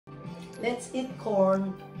Let's eat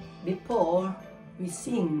corn before we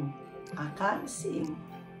sing. I can't sing,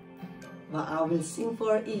 but I will sing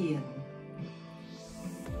for Ian.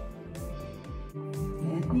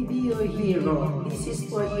 Let me be your hero. This is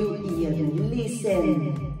for you, Ian.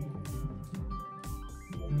 Listen.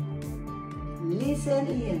 Listen,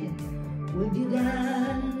 Ian. Would you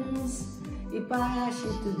dance if I asked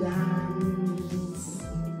you to dance?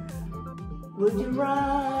 Would you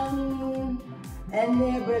run and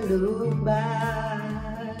never look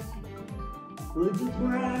back? Would you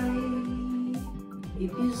cry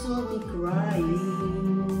if you saw me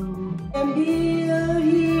crying? And be your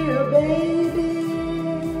hero, baby.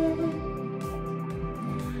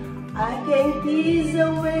 I can kiss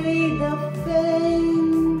away the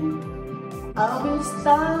pain. I will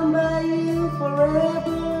stand by you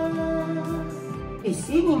forever. He's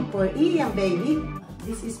singing for Ian, baby.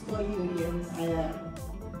 This is for you, Ian.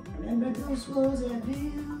 Remember those walls I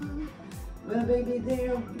built? Well, baby,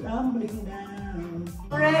 they're crumbling down.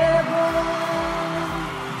 Forever,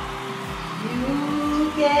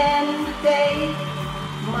 you can take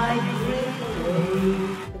my breath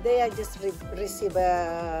away. Today I just received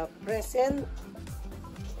a present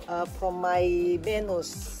from my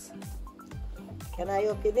Venus. Can I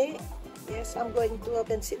open it? Yes, I'm going to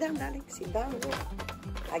open. Sit down, darling. Sit down. Look.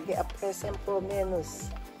 I get a present from Venus.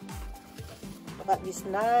 Look at this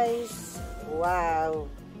nice. Wow.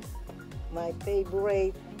 My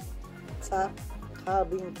favorite top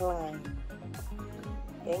Calvin Klein.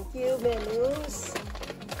 Thank you, Venus.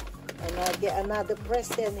 And I get another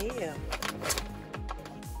present here.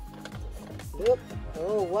 Look.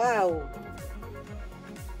 Oh, wow.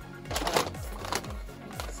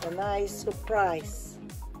 It's a nice surprise.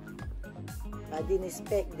 I didn't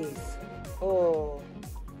expect this. Oh,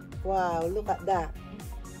 wow. Look at that.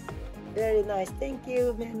 Very nice. Thank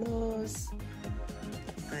you, Venus.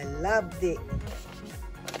 I loved it.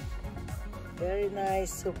 Very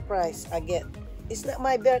nice surprise I get. It's not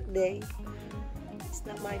my birthday. It's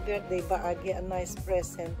not my birthday, but I get a nice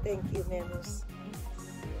present. Thank you, Venus.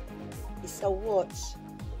 It's a watch.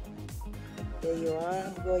 There you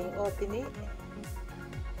are. I'm going to open it.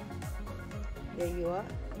 There you are.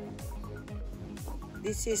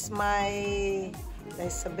 This is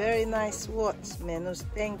that's a very nice watch, Venus.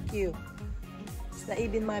 Thank you. It's not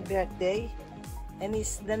even my birthday. And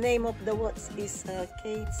the name of the watch is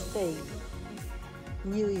Kate Spade,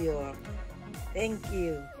 New York. Thank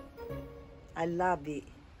you. I love it.